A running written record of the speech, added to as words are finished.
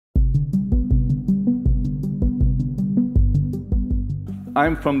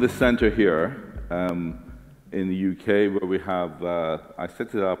I'm from the center here in the UK, where we have, I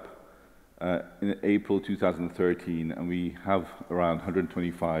set it up in April 2013, and we have around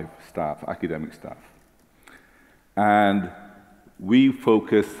 125 staff, academic staff. And we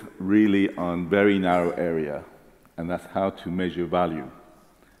focus really on very narrow area, and that's how to measure value,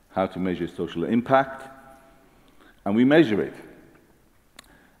 how to measure social impact, and we measure it.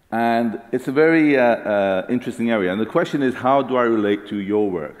 And it's a very interesting area. And the question is, how do I relate to your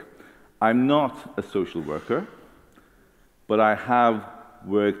work? I'm not a social worker, but I have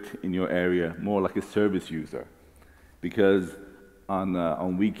worked in your area more like a service user. Because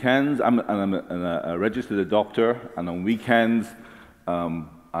on weekends, I'm a registered doctor, and on weekends,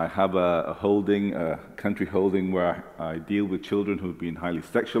 I have a holding, a country holding, where I deal with children who've been highly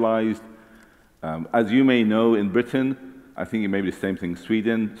sexualized. As you may know, in Britain, I think it may be the same thing in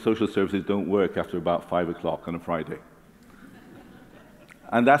Sweden, social services don't work after about 5 o'clock on a Friday.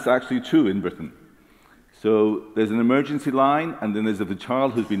 And that's actually true in Britain. So there's an emergency line, and then there's a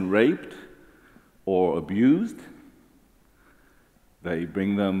child who's been raped or abused. They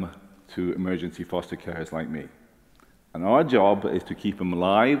bring them to emergency foster carers like me. And our job is to keep them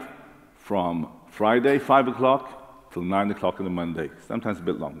alive from Friday, 5 o'clock, till 9 o'clock on a Monday, sometimes a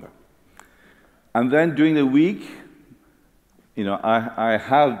bit longer. And then during the week, you know, I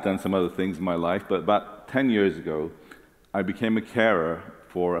have done some other things in my life, but about 10 years ago, I became a carer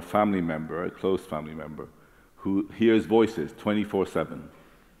for a family member, a close family member, who hears voices 24/7.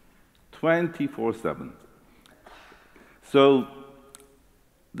 24/7. So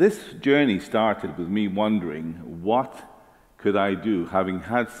this journey started with me wondering, what could I do, having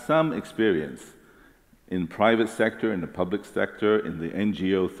had some experience in private sector, in the public sector, in the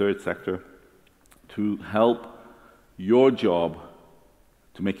NGO third sector, to help your job,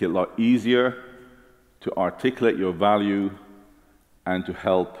 to make it a lot easier to articulate your value and to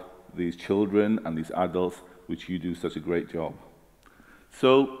help these children and these adults, which you do such a great job.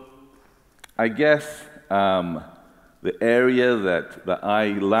 So I guess the area that I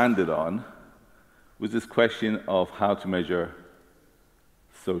landed on was this question of how to measure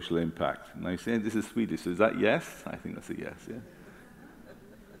social impact. And I say, this is Swedish, so is that yes? I think that's a yes, yeah?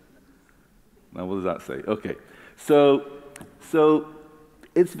 Now what does that say? Okay. So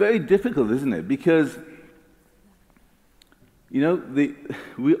it's very difficult, isn't it? Because, you know,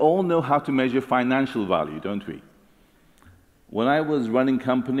 we all know how to measure financial value, don't we? When I was running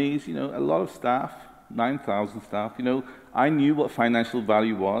companies, you know, a lot of staff, 9,000 staff, you know, I knew what financial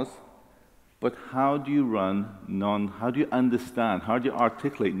value was, but how do you how do you understand, how do you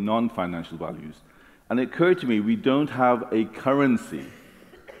articulate non-financial values? And it occurred to me, we don't have a currency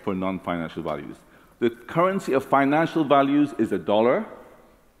for non-financial values. The currency of financial values is $1,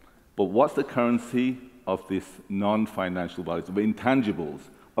 but what's the currency of this non-financial values, of intangibles,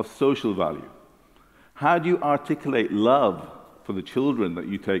 of social value? How do you articulate love for the children that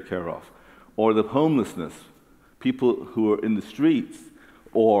you take care of, or the homelessness, people who are in the streets,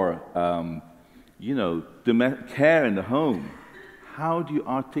 or you know, care in the home? How do you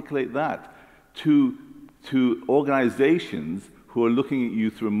articulate that to organizations who are looking at you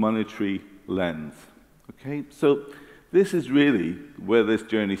through a monetary lens? Okay, so this is really where this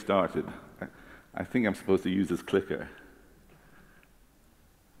journey started. I think I'm supposed to use this clicker.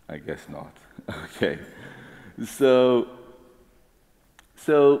 I guess not. Okay, so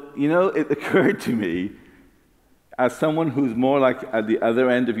you know, it occurred to me, as someone who's more like at the other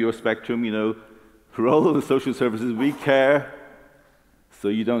end of your spectrum, you know, for all of the social services, we care so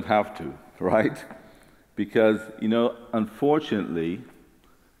you don't have to, right? Because, you know, unfortunately,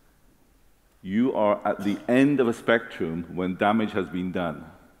 you are at the end of a spectrum when damage has been done.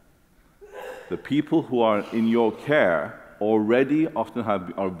 The people who are in your care already often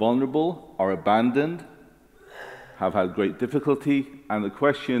are vulnerable, are abandoned, have had great difficulty, and the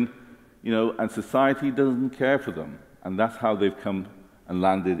question, you know, and society doesn't care for them. And that's how they've come and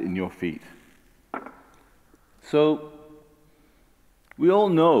landed in your feet. So we all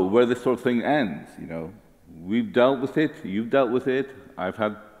know where this sort of thing ends, you know. We've dealt with it, you've dealt with it. I've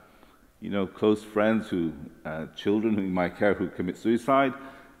had, you know, close friends who, children in my care who commit suicide.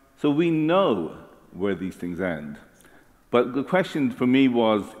 So we know where these things end. But the question for me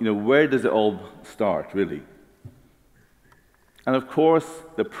was, you know, where does it all start, really? And of course,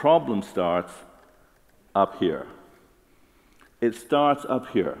 the problem starts up here. It starts up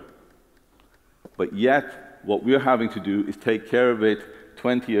here. But yet, what we're having to do is take care of it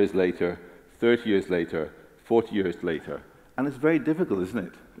 20 years later, 30 years later, 40 years later. And it's very difficult,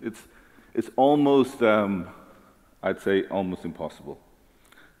 isn't it? It's almost, I'd say, almost impossible.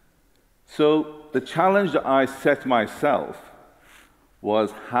 So the challenge that I set myself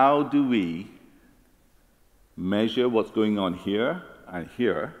was how do we measure what's going on here and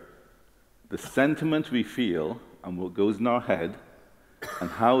here, the sentiment we feel and what goes in our head, and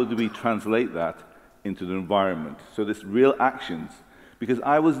how do we translate that into the environment? So this real actions, because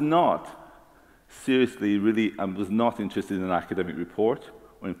I was not seriously, really, I was not interested in an academic report,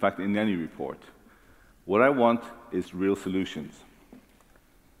 or in fact in any report. What I want is real solutions.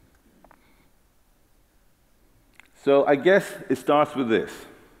 So I guess it starts with this.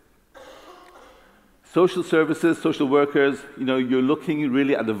 Social services, social workers, you're looking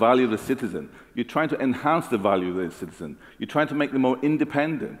really at the value of the citizen. You're trying to enhance the value of the citizen. You're trying to make them more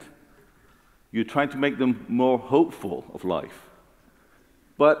independent. You're trying to make them more hopeful of life.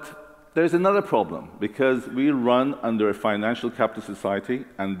 But there's another problem, because we run under a financial capitalist society,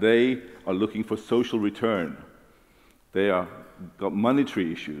 and they are looking for social return. They are got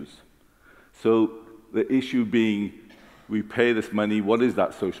monetary issues. So the issue being, we pay this money, what is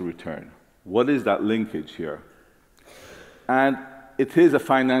that social return? What is that linkage here? And it is a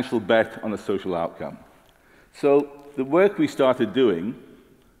financial bet on a social outcome. So the work we started doing,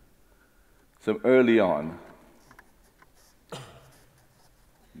 so early on,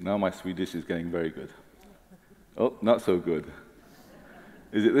 now my Swedish is getting very good. Oh, not so good.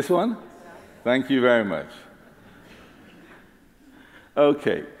 Is it this one? Thank you very much.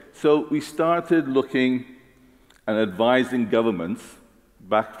 Okay, so we started looking and advising governments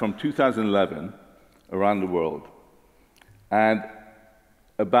back from 2011 around the world, and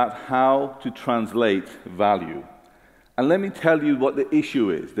about how to translate value. And let me tell you what the issue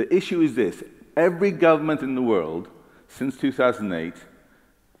is. The issue is this. Every government in the world since 2008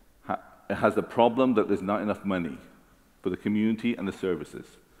 has the problem that there's not enough money for the community and the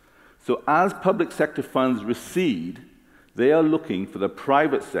services. So as public sector funds recede, they are looking for the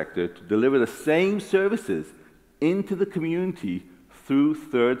private sector to deliver the same services into the community through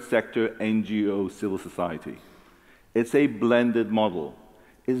third sector NGO civil society. It's a blended model.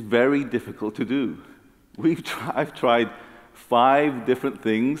 It's very difficult to do. I've tried 5 different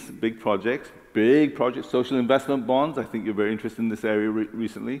things, big projects, social investment bonds. I think you're very interested in this area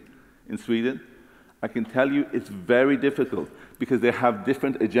recently in Sweden. I can tell you it's very difficult because they have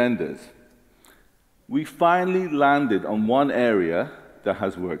different agendas. We finally landed on one area that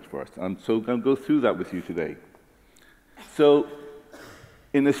has worked for us. I'm so going to go through that with you today. So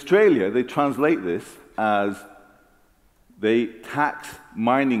in Australia, they translate this as they tax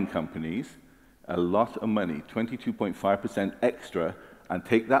mining companies a lot of money, 22.5% extra, and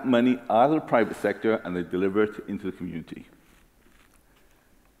take that money out of the private sector and they deliver it into the community.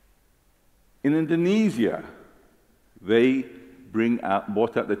 In Indonesia, they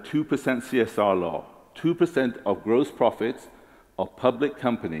brought out the 2% CSR law, 2% of gross profits of public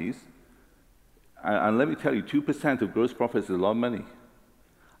companies. And let me tell you, 2% of gross profits is a lot of money.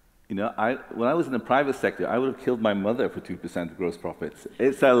 When I was in the private sector, I would have killed my mother for 2% of gross profits.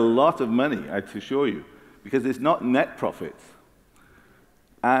 It's a lot of money, I assure you, because it's not net profits.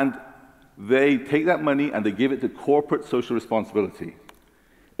 And they take that money and they give it to corporate social responsibility.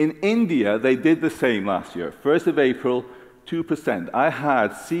 In India, they did the same last year. 1st of April, 2%. I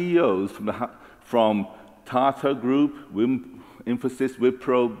had CEOs from Tata Group, Infosys,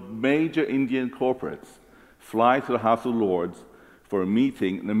 Wipro, major Indian corporates, fly to the House of Lords for a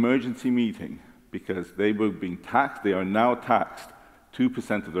meeting, an emergency meeting, because they were being taxed. They are now taxed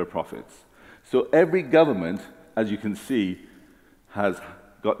 2% of their profits. So every government, as you can see, has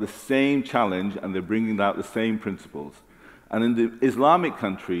got the same challenge, and they're bringing out the same principles. And in the Islamic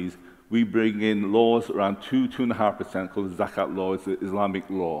countries, we bring in laws around 2.5%, called the zakat law. It's the Islamic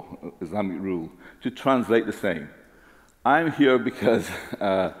law, Islamic rule, to translate the same. I'm here because,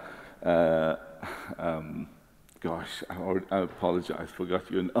 gosh, I apologize, I forgot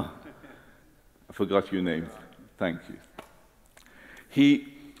your name. Thank you.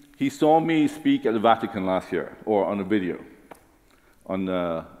 He saw me speak at the Vatican last year, or on a video, on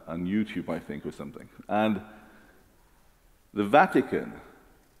YouTube, I think, or something. And the Vatican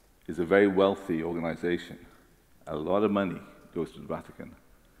is a very wealthy organization. A lot of money goes to the Vatican.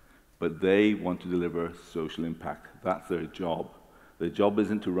 But they want to deliver social impact. That's their job. Their job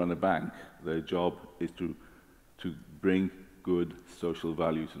isn't to run a bank. Their job is to bring good social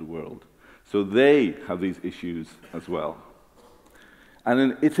value to the world. So they have these issues as well. And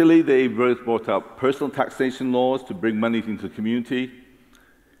in Italy, they brought up personal taxation laws to bring money into the community.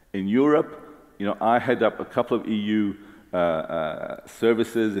 In Europe, I head up a couple of EU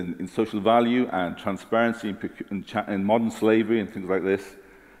services in social value and transparency in modern slavery and things like this.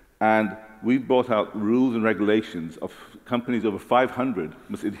 And we've brought out rules and regulations of companies over 500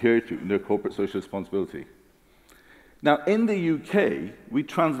 must adhere to in their corporate social responsibility. Now, in the UK, we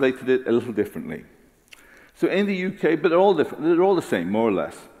translated it a little differently. So in the UK, but they're all different, they're all the same, more or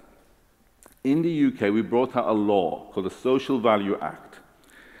less. In the UK, we brought out a law called the Social Value Act.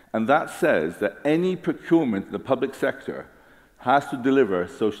 And that says that any procurement in the public sector has to deliver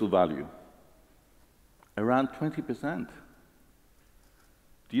social value. Around 20%.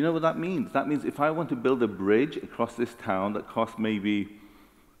 Do you know what that means? That means if I want to build a bridge across this town that costs maybe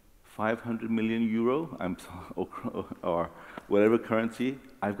 500 million euro or whatever currency,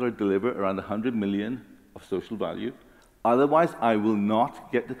 I've got to deliver around 100 million of social value. Otherwise, I will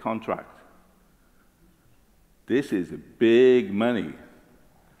not get the contract. This is big money.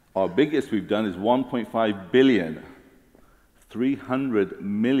 Our biggest we've done is 1.5 billion, 300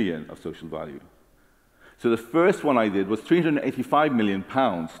 million of social value. So the first one I did was 385 million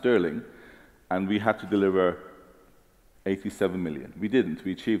pounds sterling, and we had to deliver 87 million. We didn't.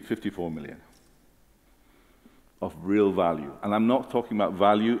 We achieved 54 million of real value. And I'm not talking about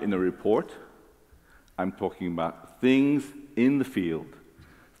value in a report. I'm talking about things in the field,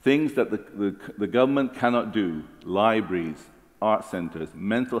 things that the government cannot do, libraries, art centers,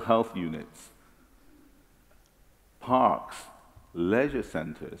 mental health units, parks, leisure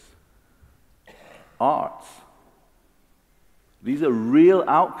centers, arts. These are real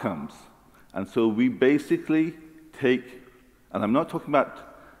outcomes. And so we basically take, and I'm not talking about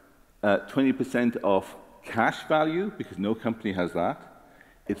 20% of cash value, because no company has that.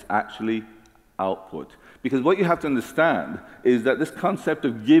 It's actually output. Because what you have to understand is that this concept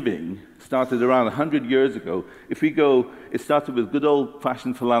of giving started around 100 years ago. If we go, it started with good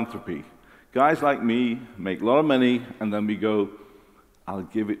old-fashioned philanthropy. Guys like me make a lot of money, and then we go, I'll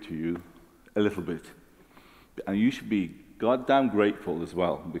give it to you a little bit. And you should be goddamn grateful as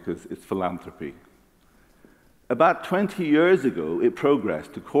well, because it's philanthropy. About 20 years ago, it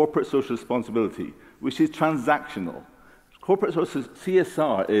progressed to corporate social responsibility, which is transactional. Corporate social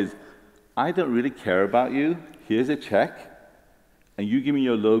CSR is, I don't really care about you. Here's a check, and you give me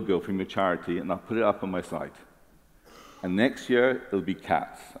your logo from your charity, and I'll put it up on my site. And next year, it'll be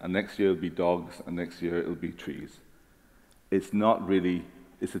cats, and next year, it'll be dogs, and next year, it'll be trees. It's not really,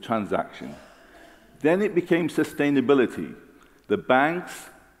 it's a transaction. Then it became sustainability. The banks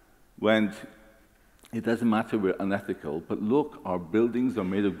went, it doesn't matter, we're unethical, but look, our buildings are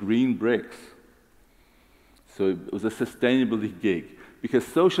made of green bricks. So it was a sustainability gig. Because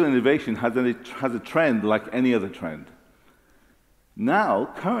social innovation has a trend like any other trend.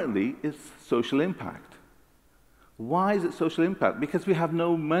 Now, currently, it's social impact. Why is it social impact? Because we have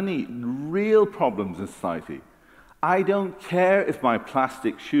no money, real problems in society. I don't care if my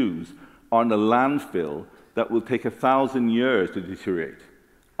plastic shoes are in a landfill that will take 1,000 years to deteriorate.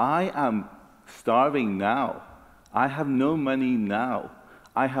 I am starving now. I have no money now.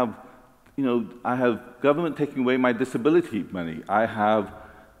 I have government taking away my disability money. I have,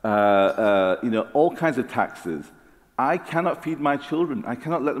 all kinds of taxes. I cannot feed my children. I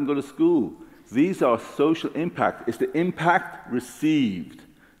cannot let them go to school. These are social impact. It's the impact received,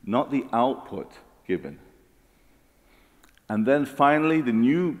 not the output given. And then finally, the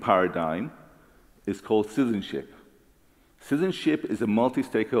new paradigm is called citizenship. Citizenship is a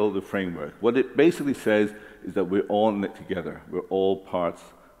multi-stakeholder framework. What it basically says is that we're all in it together. We're all parts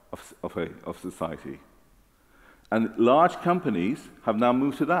of society. And large companies have now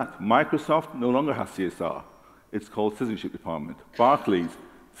moved to that. Microsoft no longer has CSR. It's called Citizenship Department. Barclays,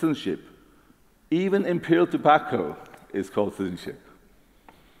 citizenship. Even Imperial Tobacco is called citizenship.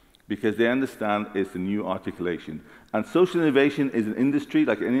 Because they understand it's a new articulation. And social innovation is an industry,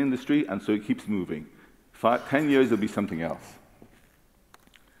 like any industry, and so it keeps moving. 10 years, it'll be something else.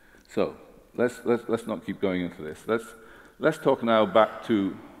 So, let's not keep going into this. Let's talk now back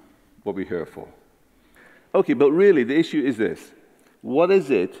to what we're here for. Okay, but really, the issue is this. What is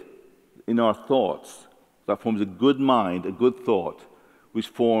it in our thoughts that forms a good mind, a good thought, which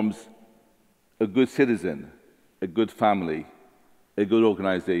forms a good citizen, a good family, a good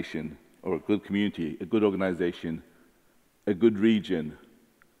organization, or a good community, a good organization, a good region,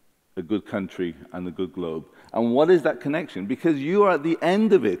 a good country, and a good globe? And what is that connection? Because you are at the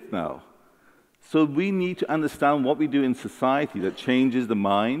end of it now. So we need to understand what we do in society that changes the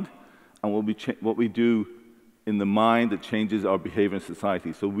mind, and what we do in the mind that changes our behavior in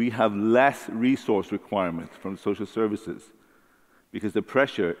society. So we have less resource requirements from social services, because the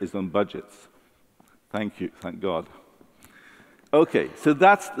pressure is on budgets. Thank you, thank God. Okay, so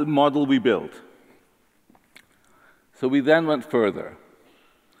that's the model we built. So we then went further.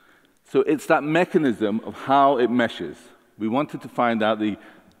 So it's that mechanism of how it meshes. We wanted to find out the,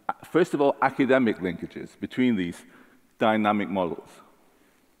 first of all, academic linkages between these dynamic models.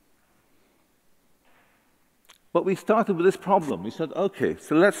 But we started with this problem. We said, okay,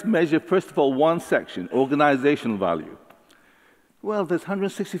 so let's measure, first of all, one section, organizational value. Well, there's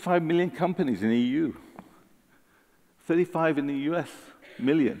 165 million companies in the EU, 35 in the US,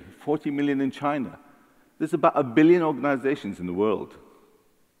 million, 40 million in China. There's about 1 billion organizations in the world.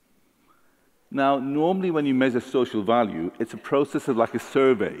 Now, normally when you measure social value, it's a process of like a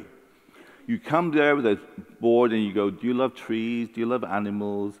survey. You come there with a board and you go, do you love trees? Do you love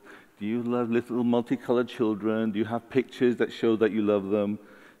animals? Do you love little multicolored children? Do you have pictures that show that you love them?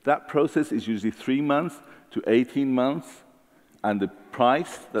 That process is usually 3 months to 18 months, and the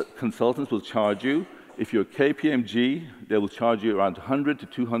price that consultants will charge you, if you're KPMG, they will charge you around 100 to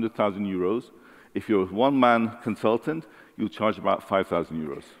 200,000 euros. If you're a one-man consultant, you'll charge about 5,000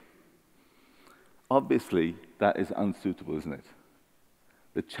 euros. Obviously, that is unsuitable, isn't it?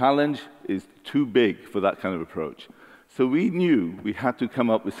 The challenge is too big for that kind of approach. So we knew we had to come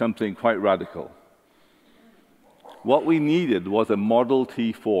up with something quite radical. What we needed was a Model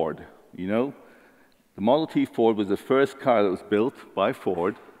T Ford, you know? The Model T Ford was the first car that was built by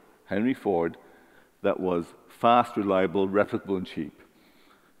Ford, Henry Ford, that was fast, reliable, replicable, and cheap.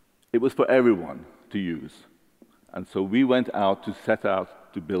 It was for everyone to use. And so we went out to set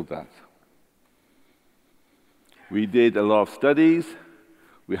out to build that. We did a lot of studies.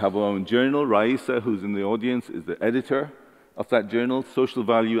 We have our own journal. Raisa, who's in the audience, is the editor of that journal, Social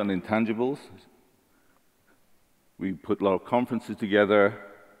Value and Intangibles. We put a lot of conferences together.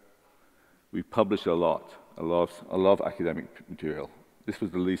 We published a lot of academic material. This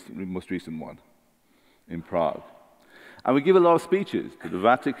was the most recent one in Prague. And we give a lot of speeches to the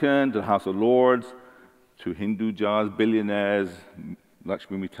Vatican, to the House of Lords, to Hindujas, billionaires,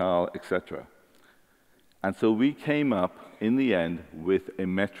 Lakshmi Mittal, etc. And so we came up, in the end, with a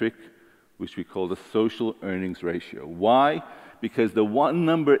metric which we call the social earnings ratio. Why? Because the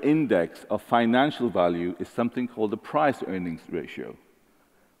one-number index of financial value is something called the price earnings ratio.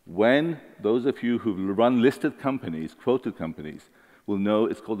 When those of you who run listed companies, quoted companies, will know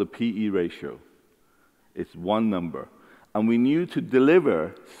it's called the PE ratio. It's one number. And we knew to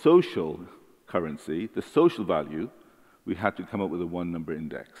deliver social currency, the social value, we had to come up with a one-number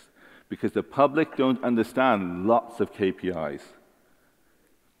index. Because the public don't understand lots of KPIs.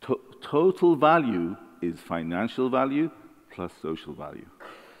 Total value is financial value plus social value.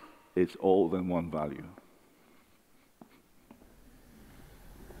 It's all in one value.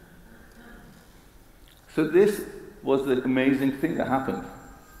 So this was the amazing thing that happened.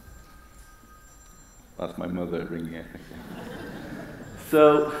 That's my mother ringing, I think.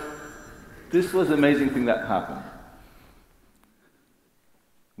 So this was the amazing thing that happened.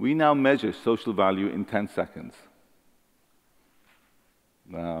 We now measure social value in 10 seconds.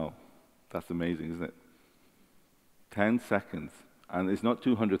 Now, that's amazing, isn't it? 10 seconds. And it's not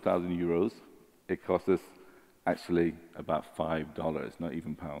 200,000 euros. It cost us actually about $5, not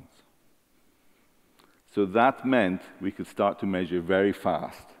even pounds. So that meant we could start to measure very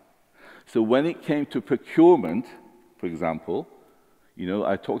fast. So when it came to procurement, for example, you know,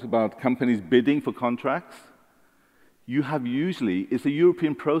 I talked about companies bidding for contracts. You have usually, it's a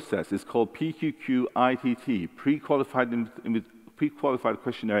European process, it's called PQQ-ITT, pre-qualified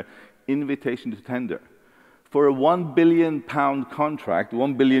questionnaire invitation to tender. For a £1 billion contract,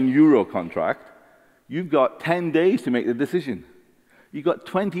 €1 billion contract, you've got 10 days to make the decision. You've got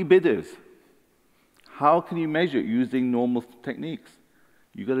 20 bidders. How can you measure it using normal techniques?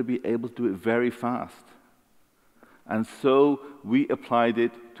 You've got to be able to do it very fast. And so we applied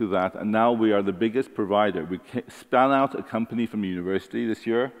it to that, and now we are the biggest provider. We spun out a company from university this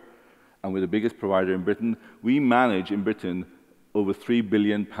year, and we're the biggest provider in Britain. We manage in Britain over £3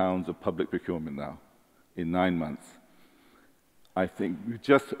 billion of public procurement now, in 9 months. I think we've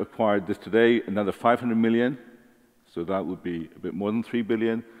just acquired this today, another 500 million, so that would be a bit more than 3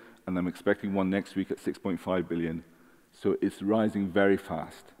 billion, and I'm expecting one next week at 6.5 billion. So it's rising very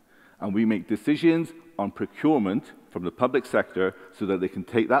fast. And we make decisions on procurement from the public sector so that they can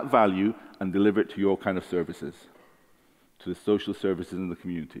take that value and deliver it to your kind of services, to the social services in the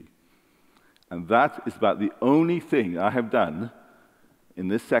community. And that is about the only thing I have done in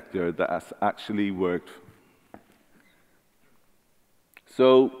this sector that has actually worked.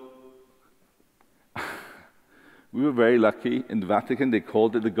 So we were very lucky. In the Vatican, they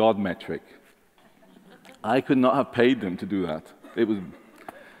called it the God metric. I could not have paid them to do that. It was,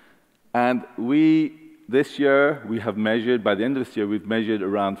 and this year, we have measured, by the end of this year, we've measured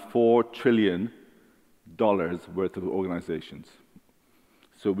around $4 trillion worth of organizations.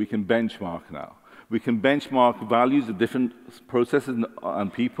 So we can benchmark now. We can benchmark values of different processes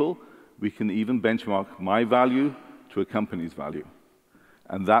and people. We can even benchmark my value to a company's value.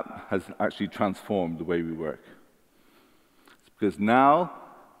 And that has actually transformed the way we work. Because now,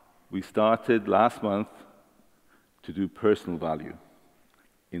 we started last month to do personal value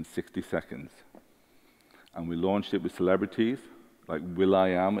in 60 seconds. And we launched it with celebrities, like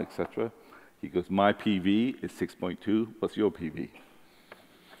will.i.am, etc. He goes, my PV is 6.2, what's your PV?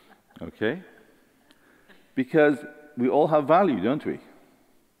 Okay? Because we all have value, don't we?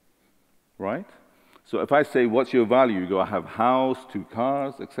 Right? So if I say, what's your value? You go, I have a house, 2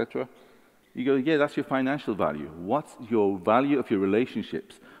 cars, etc. You go, yeah, that's your financial value. What's your value of your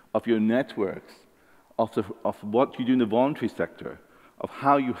relationships, of your networks, of what you do in the voluntary sector, of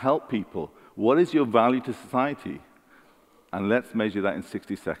how you help people? What is your value to society? And let's measure that in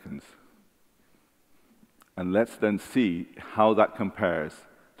 60 seconds. And let's then see how that compares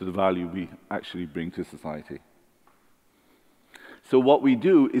to the value we actually bring to society. So what we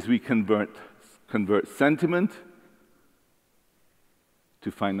do is we convert sentiment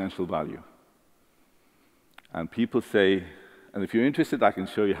to financial value. And people say, and if you're interested, I can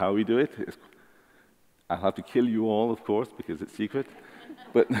show you how we do it. I'll have to kill you all, of course, because it's secret.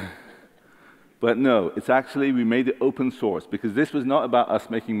 But no, it's actually, we made it open source, because this was not about us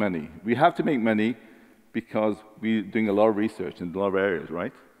making money. We have to make money because we're doing a lot of research in a lot of areas,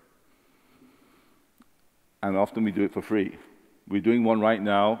 right? And often we do it for free. We're doing one right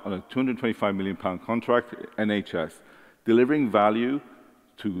now on a £225 million contract, NHS, delivering value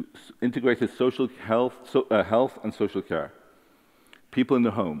to integrated social health and social care. People in the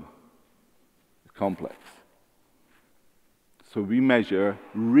home, complex. So we measure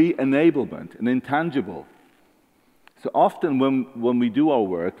re-enablement, an intangible. So often when we do our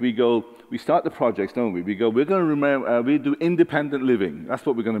work, we start the projects, don't we? We go, we're going to remember, we do independent living. That's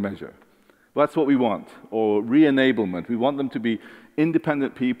what we're going to measure. That's what we want, or re-enablement. We want them to be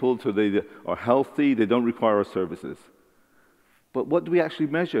independent people so they are healthy, they don't require our services. But what do we actually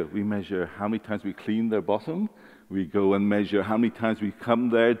measure? We measure how many times we clean their bottom. We go and measure how many times we come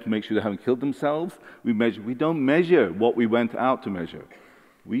there to make sure they haven't killed themselves. We don't measure what we went out to measure.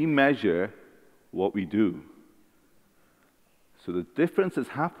 We measure what we do. So the difference that's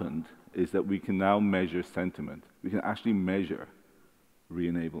happened is that we can now measure sentiment. We can actually measure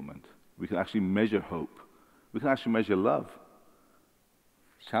re-enablement. We can actually measure hope. We can actually measure love.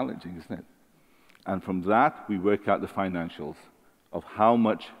 It's challenging, isn't it? And from that, we work out the financials of how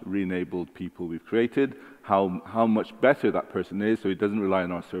much re-enabled people we've created, how much better that person is, so he doesn't rely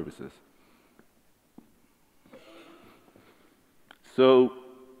on our services. So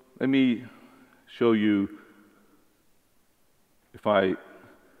let me show you, if I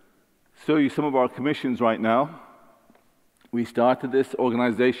show you some of our commissions right now. We started this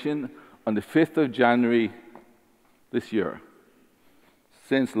organization on the 5th of January this year,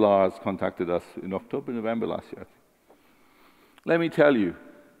 since Lars contacted us in October, November last year. Let me tell you,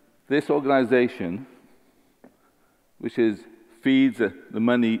 this organization, which feeds the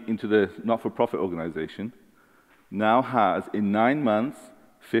money into the not-for-profit organization, now has, in 9 months,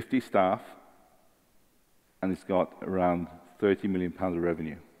 50 staff, and it's got around £30 million of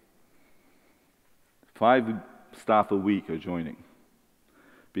revenue. 5 staff a week are joining,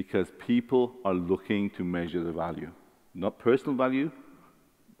 because people are looking to measure the value, not personal value,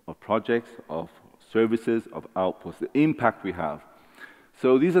 of projects, of services, of outputs, the impact we have.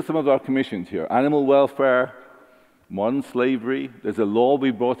 So these are some of our commissions here. Animal welfare, modern slavery. There's a law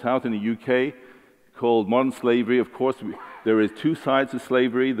we brought out in the UK called modern slavery. Of course, there is 2 sides of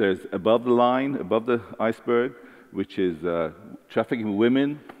slavery. There's above the line, above the iceberg, which is trafficking of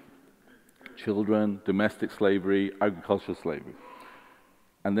women, children, domestic slavery, agricultural slavery.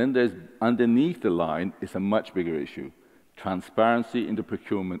 And then there's underneath the line is a much bigger issue, transparency in the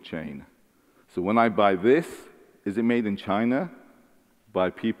procurement chain. So when I buy this, is it made in China by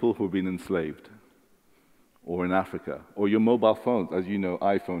people who have been enslaved? Or in Africa? Or your mobile phones? As you know,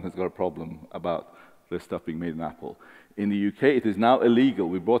 iPhone has got a problem about their stuff being made in Apple. In the UK, it is now illegal.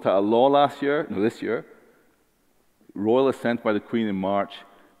 We brought out a law this year, royal assent by the Queen in March,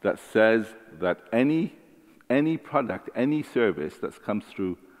 that says that any product, any service that comes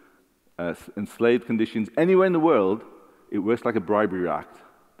through enslaved conditions anywhere in the world, it works like a bribery act.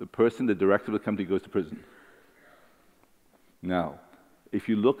 The person, the director of the company, goes to prison. Now, if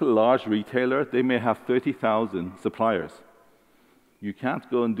you look at a large retailer, they may have 30,000 suppliers. You can't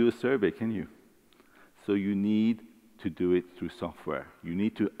go and do a survey, can you? So you need to do it through software. You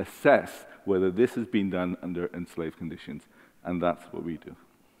need to assess whether this has been done under enslaved conditions, and that's what we do.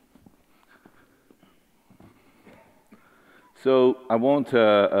 So I won't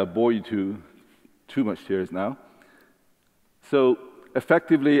bore you too much here now. So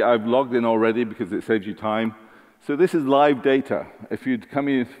effectively, I've logged in already because it saves you time. So this is live data. If you'd come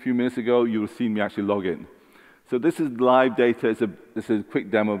in a few minutes ago, you would have seen me actually log in. So this is live data. This is a quick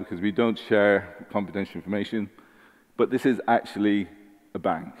demo because we don't share confidential information. But this is actually a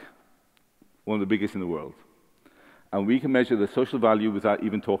bank, one of the biggest in the world. And we can measure the social value without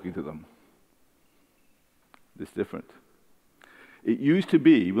even talking to them. It's different. It used to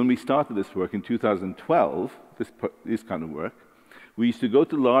be, when we started this work in 2012, this kind of work, we used to go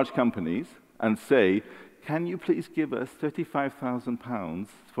to large companies and say, can you please give us £35,000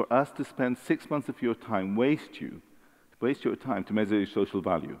 for us to spend 6 months of your time, waste your time to measure your social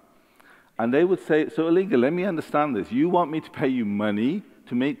value? And they would say, so Olinga, let me understand this. You want me to pay you money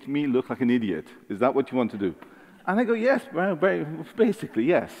to make me look like an idiot? Is that what you want to do? And I go, yes, well, basically,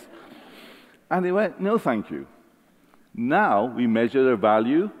 yes. And they went, no, thank you. Now we measure their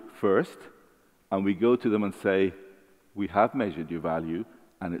value first, and we go to them and say, we have measured your value,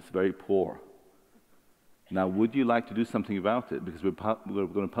 and it's very poor. Now, would you like to do something about it? Because we're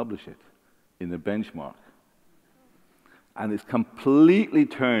going to publish it in a benchmark. And it's completely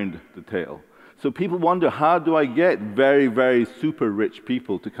turned the tail. So people wonder, how do I get very, very super rich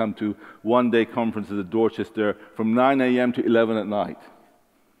people to come to one-day conferences at Dorchester from 9 a.m. to 11 at night?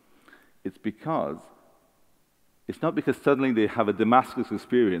 It's not because suddenly they have a Damascus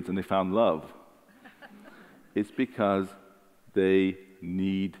experience and they found love. It's because they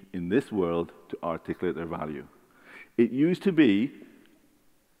need, in this world, to articulate their value. It used to be,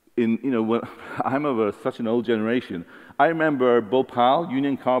 when I'm of such an old generation, I remember Bhopal,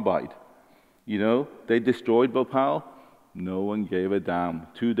 Union Carbide. They destroyed Bhopal. No one gave a damn.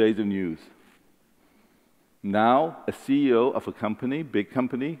 2 days of news. Now, a CEO of a company, big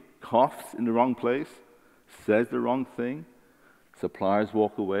company, coughs in the wrong place, says the wrong thing, suppliers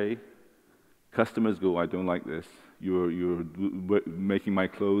walk away, customers go, I don't like this. You're making my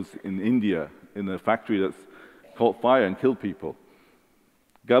clothes in India, in a factory that's caught fire and killed people.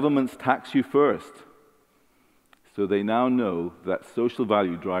 Governments tax you first. So they now know that social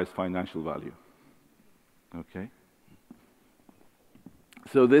value drives financial value. Okay?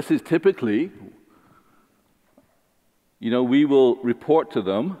 So this is typically, we will report to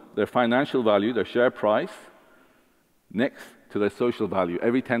them their financial value, their share price, next to their social value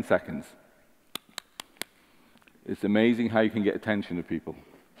every 10 seconds. It's amazing how you can get attention of people.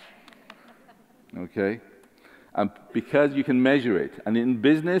 Okay? And because you can measure it. And in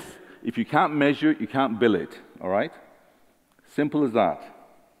business, if you can't measure it, you can't bill it. All right? Simple as that.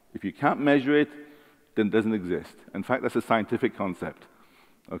 If you can't measure it, then it doesn't exist. In fact, that's a scientific concept.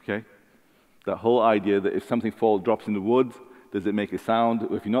 Okay? That whole idea that if something drops in the woods, does it make a sound?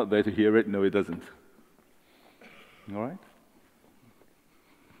 If you're not there to hear it, no, it doesn't. All right?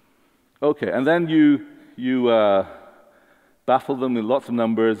 Okay, and then you baffle them with lots of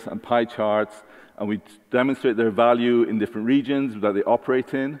numbers and pie charts, and we demonstrate their value in different regions that they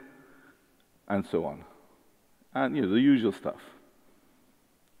operate in, and so on. And, the usual stuff.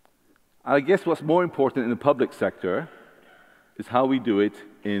 I guess what's more important in the public sector is how we do it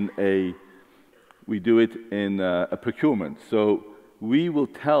in a procurement. So we will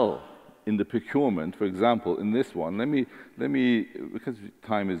tell in the procurement, for example, in this one, let me because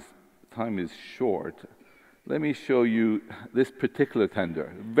time is short, let me show you this particular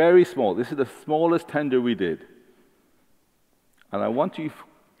tender. Very small. This is the smallest tender we did. And I want you to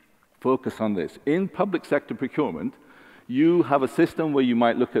focus on this. In public sector procurement, you have a system where you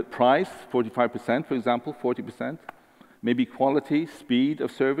might look at price, 45%, for example, 40%. Maybe quality, speed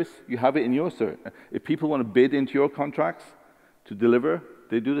of service. You have it in your service. If people want to bid into your contracts to deliver,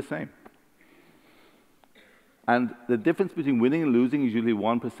 they do the same. And the difference between winning and losing is usually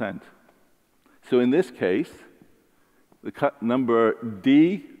 1%. So in this case, the number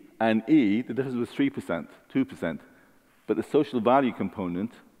D and E, the difference was 3%, 2%. But the social value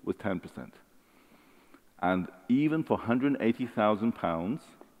component was 10%. And even for £180,000,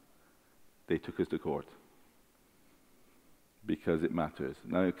 they took us to court. Because it matters.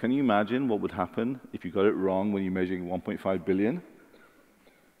 Now, can you imagine what would happen if you got it wrong when you're measuring 1.5 billion?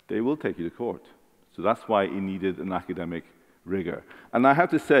 They will take you to court. So that's why it needed an academic rigor. And I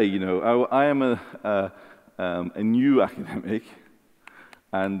have to say, I am a new academic,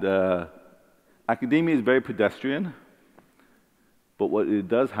 and academia is very pedestrian, but what it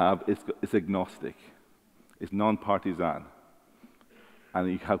does have is it's agnostic. It's non-partisan,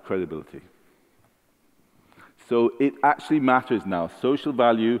 and you have credibility. So it actually matters now. Social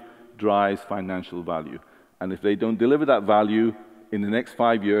value drives financial value. And if they don't deliver that value in the next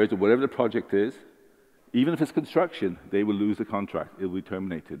 5 years, or whatever the project is, even if it's construction, they will lose the contract. It will be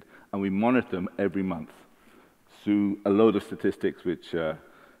terminated. And we monitor them every month through a load of statistics, which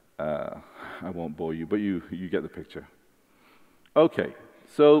I won't bore you, but you get the picture. Okay,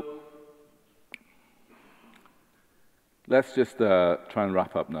 so let's just try and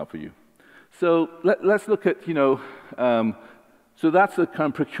wrap up now for you. So let's look at, so that's the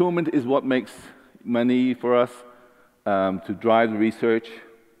kind of procurement is what makes money for us to drive the research.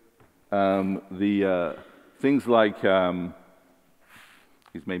 The things like,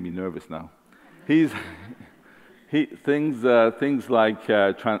 he's made me nervous now. Things like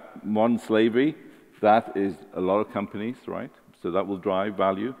modern slavery, that is a lot of companies, right? So that will drive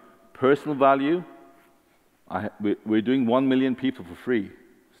value. Personal value, we're doing 1 million people for free,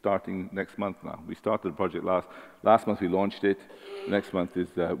 starting next month now. We started the project last month, we launched it. Next month is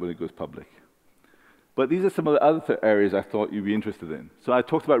when it goes public. But these are some of the other areas I thought you'd be interested in. So I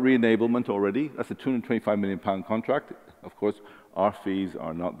talked about re-enablement already. That's a £225 million contract. Of course, our fees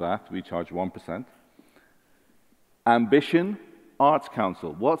are not that. We charge 1%. Ambition, Arts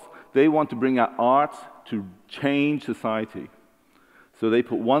Council. They want to bring out arts to change society. So they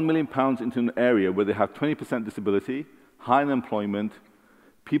put £1 million into an area where they have 20% disability, high unemployment,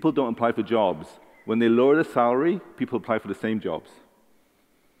 people don't apply for jobs. When they lower the salary, people apply for the same jobs.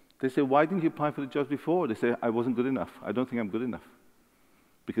 They say, why didn't you apply for the jobs before? They say, I wasn't good enough. I don't think I'm good enough.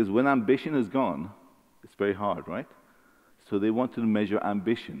 Because when ambition is gone, it's very hard, right? So they wanted to measure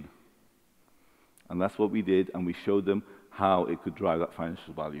ambition. And that's what we did, and we showed them how it could drive that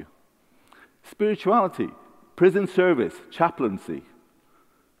financial value. Spirituality, prison service, chaplaincy.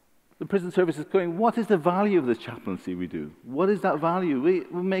 The prison service is going, what is the value of this chaplaincy we do? What is that value?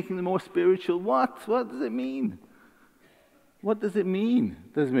 We're making them more spiritual. What? What does it mean? What does it mean?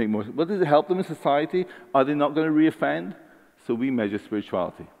 Does it make more? What does it help them in society? Are they not going to reoffend? So we measure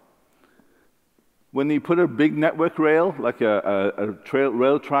spirituality. When you put a big network rail, like a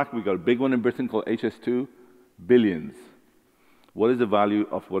rail track, we've got a big one in Britain called HS2, billions. What is the value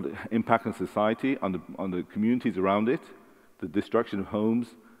of what impact on society, on the communities around it, the destruction of homes,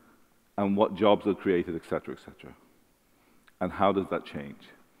 and what jobs are created, etc., etc. And how does that change?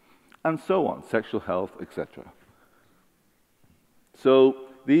 And so on, sexual health, etc. So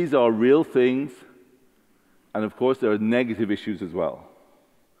these are real things, and of course there are negative issues as well.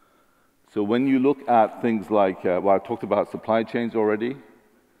 So when you look at things like, well, I talked about supply chains already,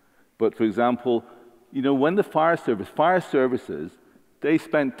 but for example, when the fire services, they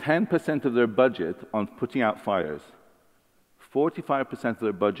spend 10% of their budget on putting out fires, 45% of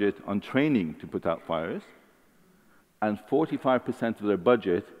their budget on training to put out fires, and 45% of their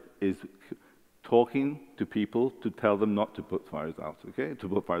budget is talking to people to tell them not to put fires out, okay? To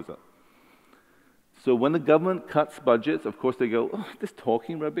put fires out. So when the government cuts budgets, of course they go, oh, this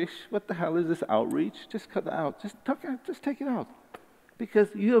talking rubbish, what the hell is this outreach? Just cut that out, just take it out. Because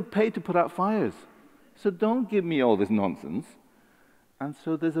you're paid to put out fires. So don't give me all this nonsense. And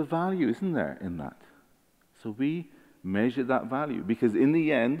so there's a value, isn't there, in that? So we measure that value, because in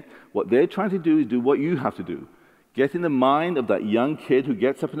the end, what they're trying to do is do what you have to do. Get in the mind of that young kid who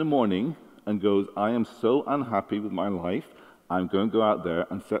gets up in the morning and goes, I am so unhappy with my life, I'm going to go out there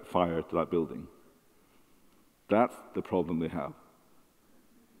and set fire to that building. That's the problem they have.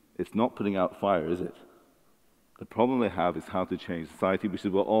 It's not putting out fire, is it? The problem they have is how to change society, which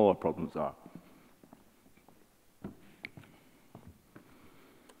is what all our problems are.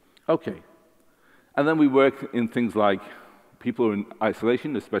 Okay. And then we work in things like people who are in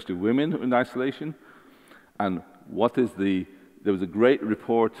isolation, especially women who are in isolation. And there was a great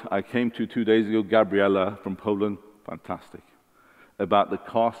report I came to 2 days ago, Gabriela from Poland, fantastic, about the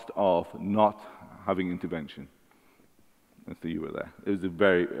cost of not having intervention. And so you were there. It was a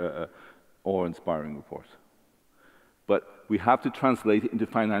very awe-inspiring report. But we have to translate it into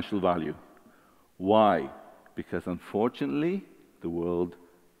financial value. Why? Because unfortunately, the world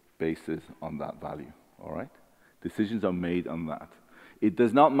bases on that value, all right? Decisions are made on that. It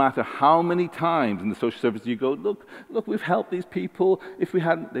does not matter how many times in the social service you go, look, we've helped these people. If we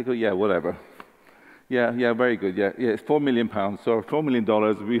hadn't, they go, yeah, whatever. Yeah, very good. Yeah, it's £4 million, so $4 million,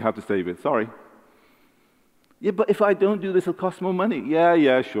 we have to save it. Sorry. Yeah, but if I don't do this, it'll cost more money.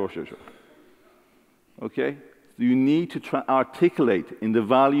 Yeah, sure. Okay? So you need to articulate in the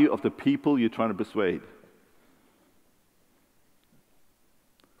value of the people you're trying to persuade.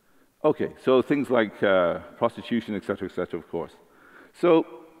 Okay, so things like prostitution, etc., of course. So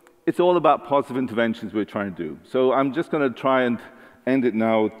it's all about positive interventions we're trying to do. So I'm just going to try and end it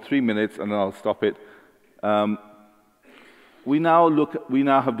now, 3 minutes, and then I'll stop it. We now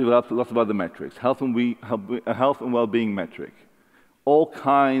have developed lots of other metrics, health and well-being metric. All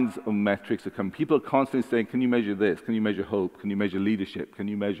kinds of metrics are coming. People are constantly saying, can you measure this? Can you measure hope? Can you measure leadership? Can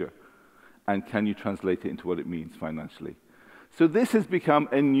you measure? And can you translate it into what it means financially? So this has become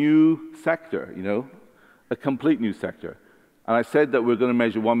a new sector, a complete new sector. And I said that we're going to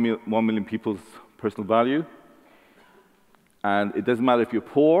measure 1 million people's personal value. And it doesn't matter if you're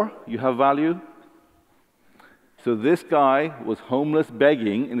poor, you have value. So this guy was homeless,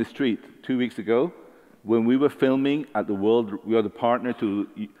 begging in the street 2 weeks ago when we were filming at the World, we are the partner to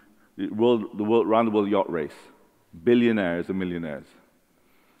round the world yacht race. Billionaires and millionaires.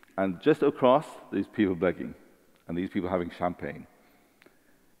 And just across, these people begging, and these people having champagne.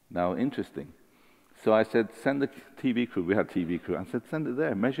 Now, interesting. So I said, send the TV crew, we had TV crew, I said, send it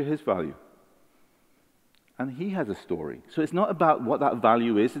there, measure his value. And he has a story. So it's not about what that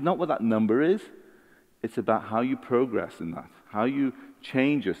value is, it's not what that number is, it's about how you progress in that, how you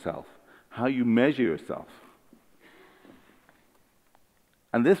change yourself, how you measure yourself.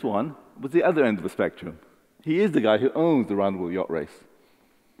 And this one was the other end of the spectrum. He is the guy who owns the round the world yacht race.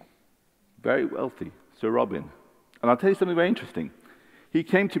 Very wealthy, Sir Robin. And I'll tell you something very interesting. He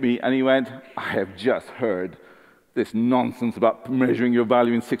came to me and he went, I have just heard this nonsense about measuring your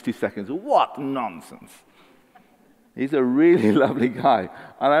value in 60 seconds. What nonsense? He's a really lovely guy.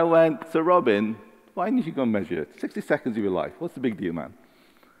 And I went, Sir Robin, why didn't you go and measure it? 60 seconds of your life. What's the big deal, man?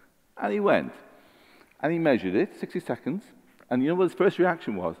 And he went. And he measured it, 60 seconds. And you know what his first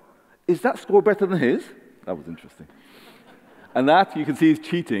reaction was? Is that score better than his? That was interesting. And that, you can see he's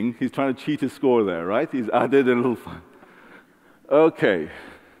cheating. He's trying to cheat his score there, right? He's added a little fun. Okay.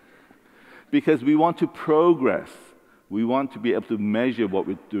 Because we want to progress. We want to be able to measure what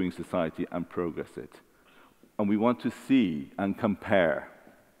we're doing in society and progress it. And we want to see and compare.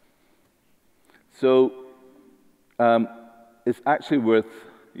 So it's actually worth,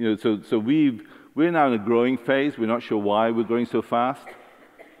 so we're now in a growing phase. We're not sure why we're growing so fast.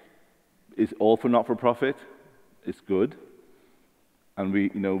 It's all for not-for-profit. It's good. And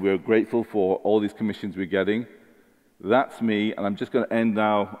we're grateful for all these commissions we're getting. That's me, and I'm just going to end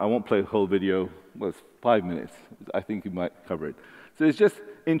now. I won't play the whole video. Well, it's 5 minutes. I think you might cover it. So it's just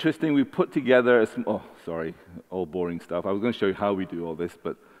interesting. We put together all boring stuff. I was going to show you how we do all this,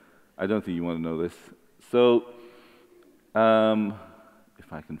 but I don't think you want to know this. So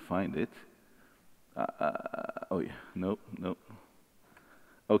if I can find it. Oh, yeah. Nope.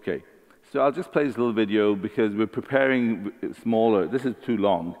 Okay. So I'll just play this little video because we're preparing smaller. This is too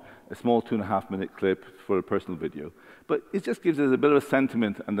long. A small 2.5-minute clip for a personal video. But it just gives us a bit of a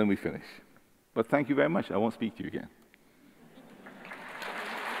sentiment, and then we finish. But thank you very much. I won't speak to you again.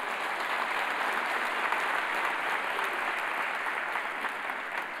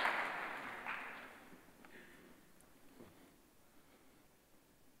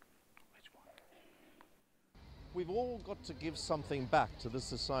 We've all got to give something back to the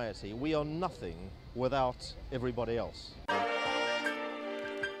society. We are nothing without everybody else.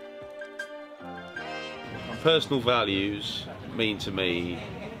 Personal values mean to me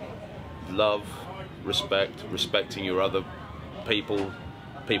love, respect, respecting your other people,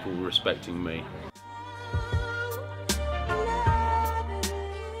 people respecting me.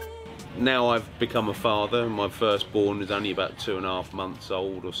 Now I've become a father. My firstborn is only about 2.5 months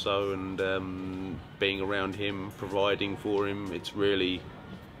old or so, and being around him, providing for him, it's really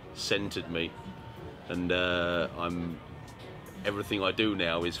centered me. And everything I do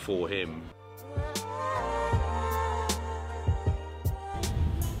now is for him.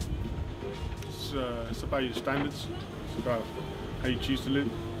 It's about your standards. It's about how you choose to live,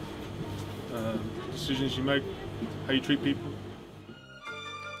 decisions you make, how you treat people.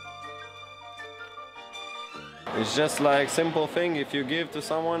 It's just like simple thing. If you give to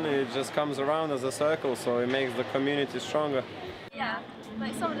someone, it just comes around as a circle, so it makes the community stronger. Yeah,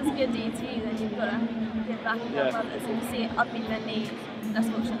 like someone does a good deed to you, then you've got to give back and help others. If you see other people in need, that's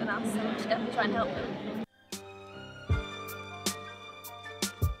fortunate than us, so we should definitely try and help them.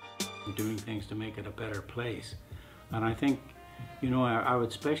 Doing things to make it a better place. And I think, I would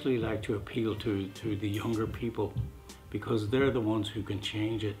especially like to appeal to the younger people, because they're the ones who can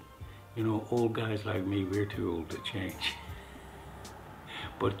change it. Old guys like me, we're too old to change.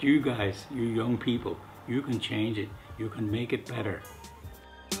 But you guys, you young people, you can change it. You can make it better.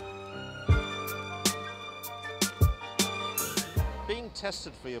 Being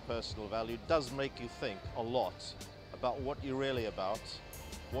tested for your personal value does make you think a lot about what you're really about,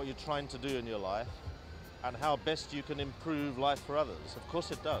 what you're trying to do in your life, and how best you can improve life for others. Of course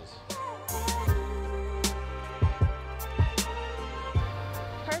it does.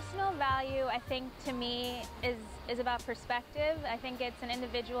 Personal value, I think, to me, is about perspective. I think it's an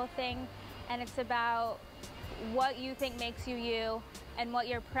individual thing, and it's about what you think makes you you, and what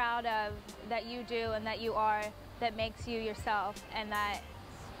you're proud of that you do and that you are, that makes you yourself, and that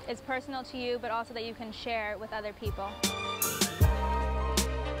is personal to you, but also that you can share with other people.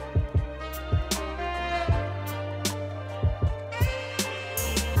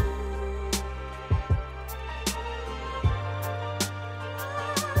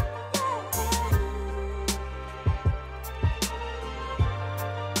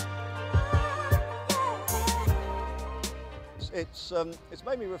 it's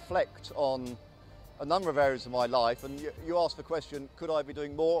made me reflect on a number of areas of my life, and you asked the question, could I be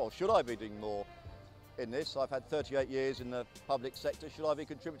doing more or should I be doing more in this? I've had 38 years in the public sector. Should I be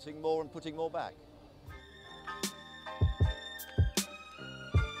contributing more and putting more back?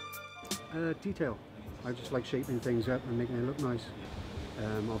 Detail. I just like shaping things up and making it look nice.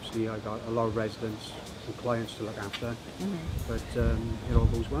 Obviously I got a lot of residents and clients to look after, but it all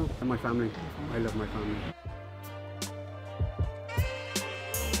goes well. And my family, I love my family.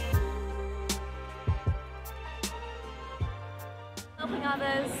 Helping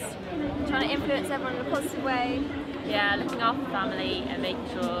others, trying to influence everyone in a positive way. Yeah, looking after family and making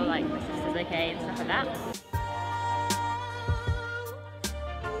sure like my sister's okay and stuff like that.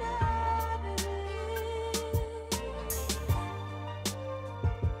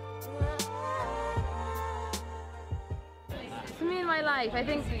 For me in my life, I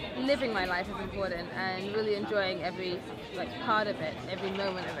think living my life is important and really enjoying every part of it, every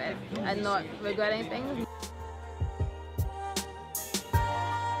moment of it, and not regretting things.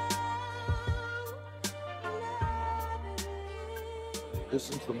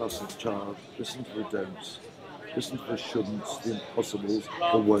 Listen to the mustn't, child. Listen to the don'ts. Listen to the shouldn'ts, the impossibles,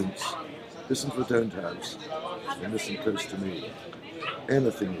 the won'ts. Listen to the don't haves. And listen close to me.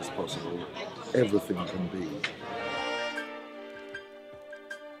 Anything is possible. Everything can be.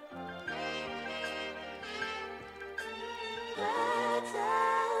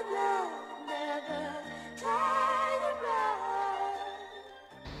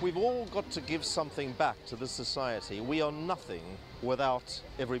 We've all got to give something back to the society. We are nothing without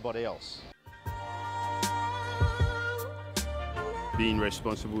everybody else. Being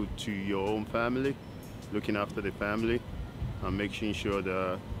responsible to your own family, looking after the family, and making sure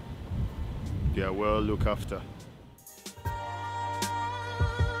that they are well looked after.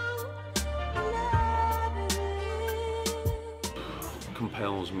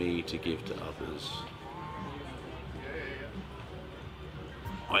 Compels me to give to others.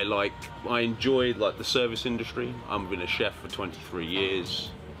 I enjoy the service industry. I've been a chef for 23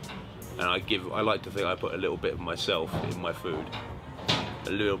 years, and I like to think I put a little bit of myself in my food, a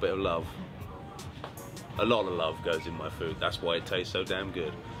little bit of love. A lot of love goes in my food. That's why it tastes so damn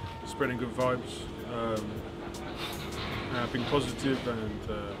good. Spreading good vibes, being positive and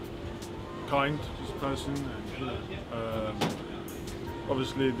kind as a person. And,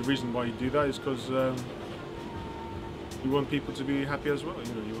 obviously, the reason why you do that is because you want people to be happy as well.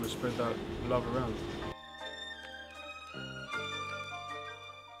 You want to spread that love around.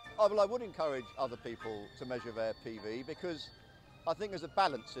 Well, I would encourage other people to measure their PV, because I think there's a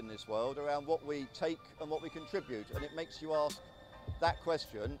balance in this world around what we take and what we contribute, and it makes you ask that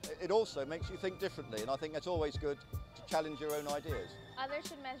question. It also makes you think differently, and I think that's always good to challenge your own ideas. Others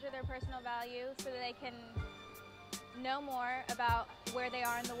should measure their personal value so that they can know more about where they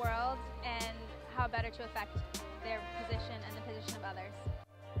are in the world and how better to affect their position and the position of others.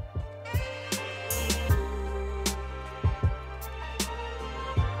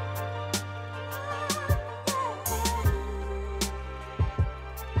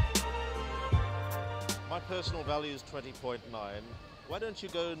 My personal value is 20.9. Why don't you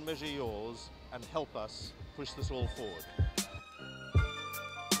go and measure yours and help us push this all forward?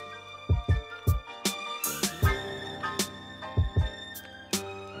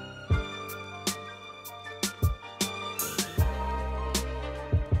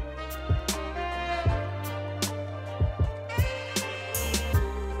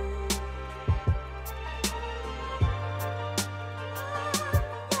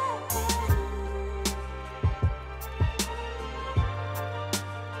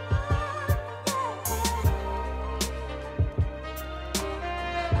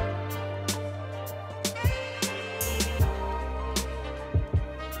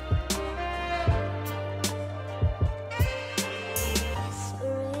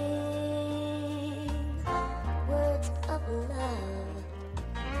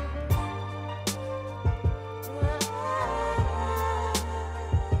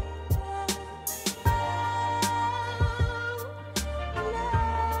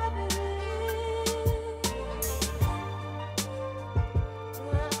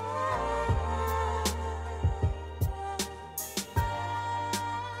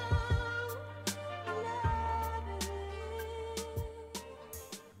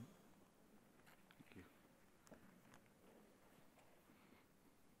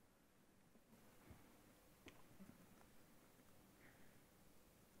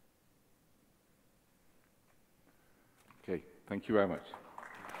 Okay, thank you very much.